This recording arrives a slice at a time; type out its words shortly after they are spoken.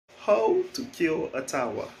How to cure a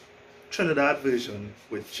TAWA, Trinidad version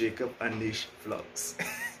with Jacob and Nish vlogs.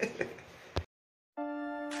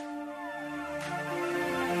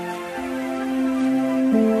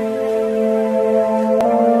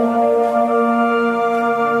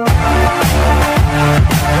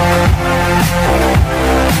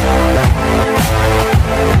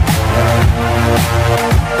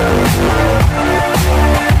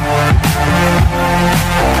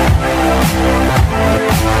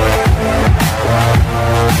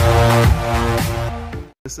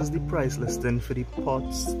 This is the price listing for the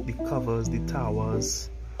pots, the covers, the towers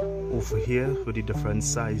over here with the different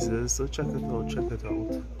sizes. So check it out, check it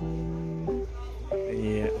out.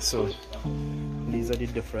 Yeah, so these are the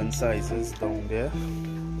different sizes down there.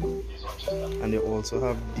 And they also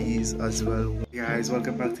have these as well. Guys,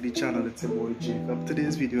 welcome back to the channel. It's your boy Jacob.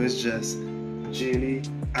 Today's video is just Jaylee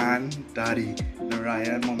and Daddy.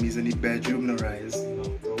 Naraya and Mommy's in the bedroom. Naraya's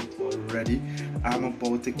knocked out already. I'm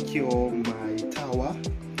about to cure my TAWA.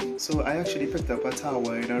 So I actually picked up a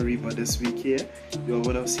TAWA in Ariba this week here. You all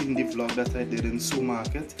would have seen the vlog that I did in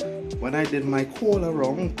Supermarket. When I did my call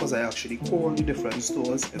around, because I actually called the different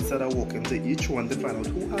stores instead of walking to each one to find out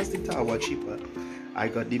who has the TAWA cheaper, I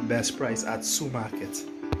got the best price at Supermarket.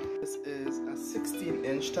 This is a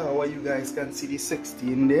 16-inch TAWA. You guys can see the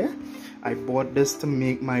 16 there. I bought this to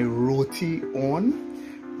make my roti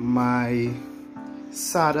on, my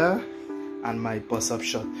sada, and my bus-up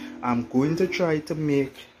shot. I'm going to try to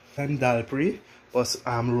make dalpri but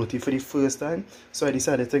roti for the first time, so I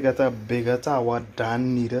decided to get a bigger TAWA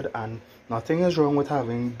than needed, and nothing is wrong with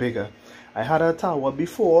having bigger. I had a TAWA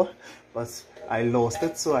before but I lost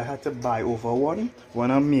it, so I had to buy over one.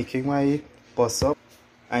 When I'm making my bus-up,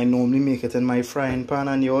 I normally make it in my frying pan,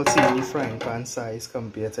 and you all see the frying pan size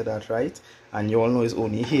compared to that, right? And you all know it's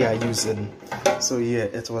only here using. So yeah,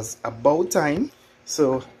 it was about time.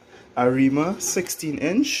 So Arima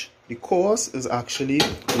 16-inch, the cost is actually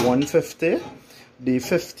 $150. The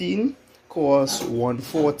 15 costs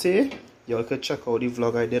 $140. Y'all could check out the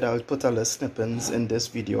vlog I did. I'll put a little snippets in this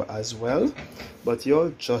video as well. But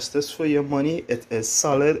y'all, justice for your money. It is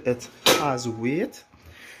solid. It has weight.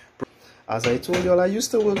 As I told y'all, I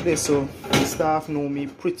used to work there, so the staff know me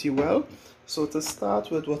pretty well. So to start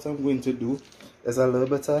with, what I'm going to do is a little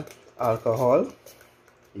bit of alcohol.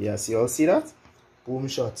 Yes, y'all see that? Boom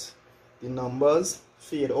shot. The numbers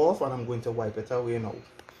fade off, and I'm going to wipe it away now.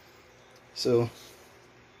 So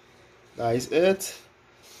that is it.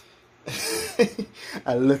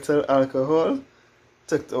 A little alcohol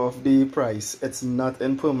took off the price. It's not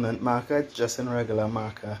in permanent marker, it's just in regular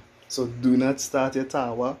marker. So do not start your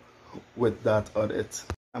TAWA with that on it.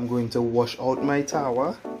 I'm going to wash out my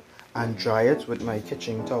TAWA and dry it with my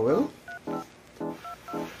kitchen towel.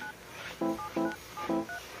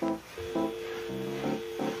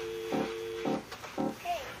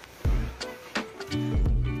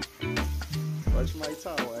 Watch my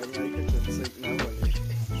TAWA in my kitchen sink now.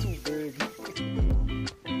 It's too big.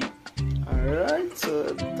 Alright, so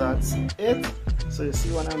that's it. So you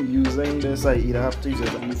see, when I'm using this, I either have to use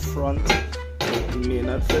it on the front. It may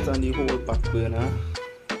not fit on the whole back burner.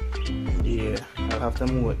 Yeah, I'll have to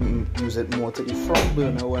use it more to the front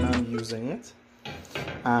burner when I'm using it.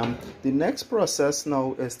 The next process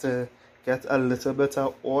now is to get a little bit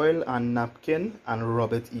of oil and napkin and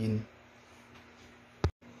rub it in.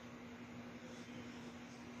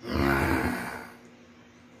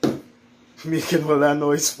 Making all that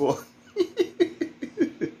noise for.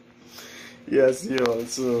 Yes, y'all.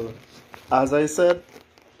 So as I said,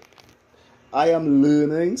 I am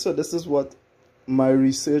learning, so this is what my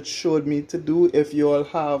research showed me to do. If you all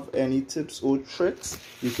have any tips or tricks,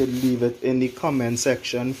 you can leave it in the comment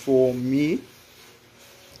section for me.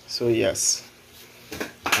 So yes,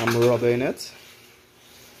 I'm rubbing it.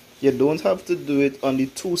 You don't have to do it on the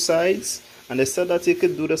two sides, and they said that you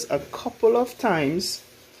could do this a couple of times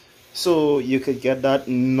so you could get that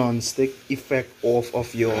non-stick effect off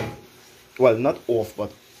of your, well, not off,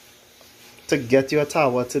 but to get your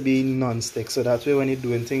TAWA to be non-stick, so that way when you're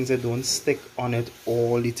doing things, it don't stick on it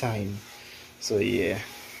all the time. So yeah,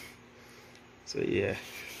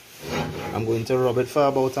 I'm going to rub it for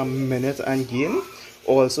about a minute again.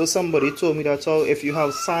 Also, somebody told me that if you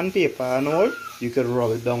have sandpaper and all, you could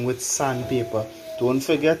rub it down with sandpaper. Don't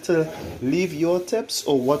forget to leave your tips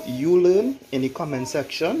or what you learn in the comment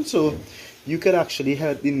section, so you could actually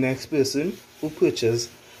help the next person who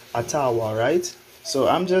purchase a TAWA, right? So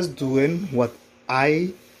I'm just doing what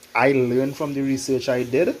I learned from the research I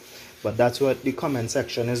did, but that's what the comment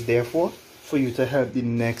section is there for you to help the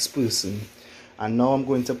next person. And now I'm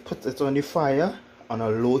going to put it on the fire on a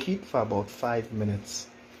low heat for about 5 minutes.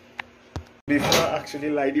 Before I actually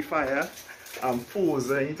light the fire, I'm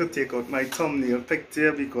posing to take out my thumbnail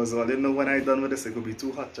picture because all you know when I'm done with this it could be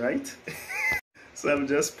too hot, right? So I'm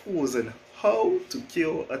just posing how to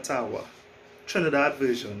cure a TAWA, Trinidad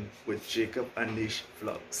version with Jacob and Nish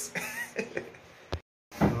vlogs.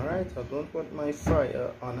 Alright, I don't want my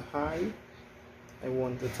fryer on high, I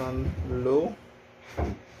want it on low.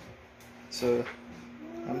 So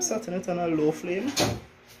I'm setting it on a low flame,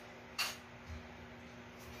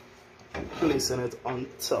 placing it on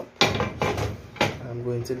top. I'm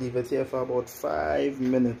going to leave it here for about 5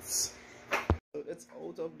 minutes. So it's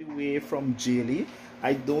out of the way from Jaylee.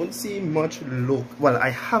 I don't see much I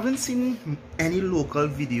haven't seen any local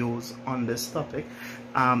videos on this topic.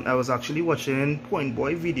 I was actually watching Point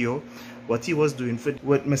Boy video, what he was doing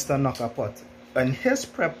with Mr. Knockapot. And his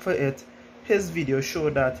prep for it, his video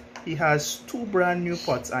showed that he has 2 brand new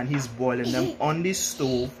pots and he's boiling them on the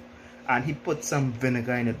stove, and he put some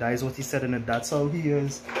vinegar in it. That is what he said in it. That's how he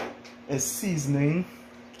is seasoning,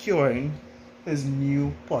 curing his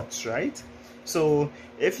new pots, right? So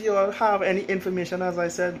if you all have any information, as I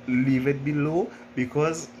said, leave it below,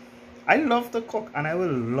 because I love to cook and I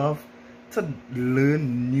will love to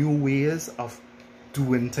learn new ways of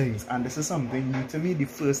doing things, and this is something new to me. The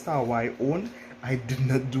first TAWA I owned, I did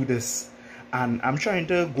not do this, and I'm trying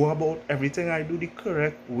to go about everything I do the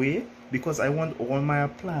correct way, because I want all my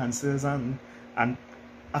appliances and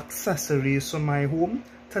accessories for my home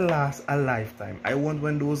to last a lifetime. I want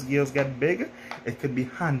when those girls get big, it could be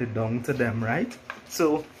handed down to them, right?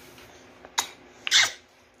 So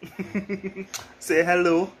say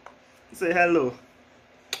hello, say hello.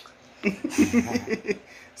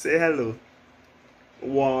 Say hello.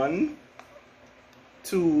 1,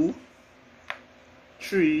 2,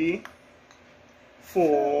 3,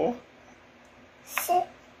 4,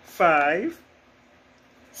 5,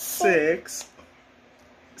 6,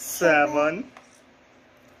 7,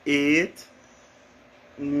 8,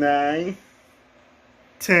 9,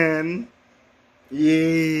 10.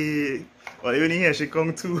 Yay! Well, even here she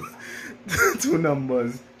come two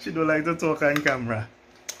numbers. She don't like to talk on camera,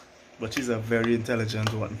 but she's a very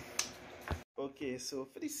intelligent one. Okay, so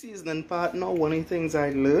for the seasoning part now, one of the things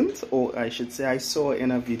I learned, or I should say I saw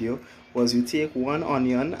in a video, was you take 1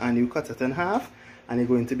 onion and you cut it in half, and you're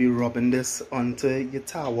going to be rubbing this onto your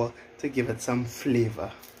TAWA to give it some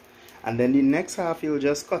flavor. And then the next half you'll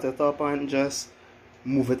just cut it up and just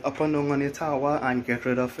move it up and down on your TAWA and get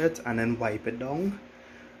rid of it, and then wipe it down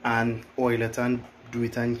and oil it and do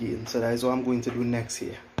it again. So that is what I'm going to do next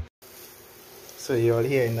here. So you're all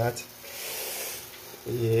hearing that?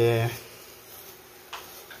 Yeah.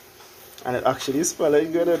 And it actually smells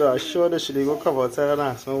good. I'm sure they should go come outside and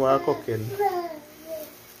ask me why I'm cooking.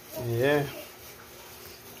 Yeah.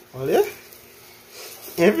 Well, yeah.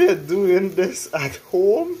 If you're doing this at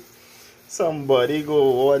home, somebody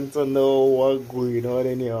go want to know what's going on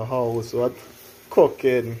in your house, what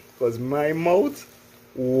cooking, because my mouth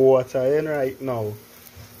watering right now.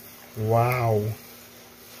 Wow.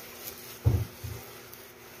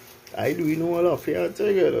 I doing all of here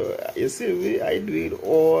together. You see me, I doing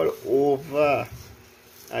all over.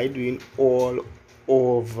 I doing all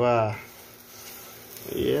over.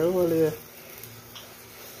 Yeah, well, yeah.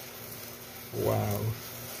 Wow.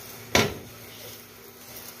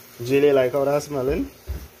 Jilly, like how that's smelling?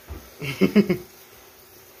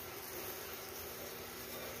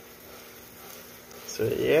 So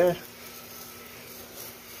yeah.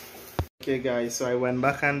 Okay guys, so I went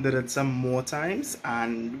back and did it some more times,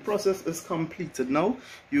 and the process is completed now.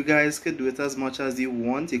 You guys could do it as much as you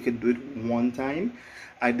want. You could do it 1 time.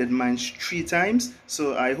 I did mine 3 times.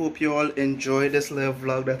 So I hope you all enjoy this little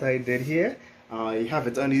vlog that I did here. I have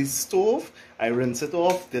it on the stove. I rinse it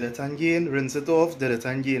off, did it again, rinse it off, did it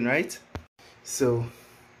again, right? So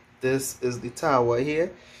this is the TAWA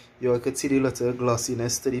here. You all could see the little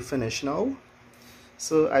glossiness to the finish now.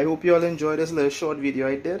 So I hope you all enjoyed this little short video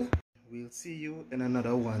I did. We'll see you in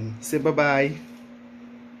another one. Say bye-bye.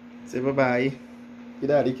 Say bye-bye. Give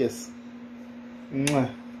daddy a kiss. Mwah.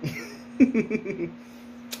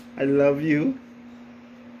 I love you.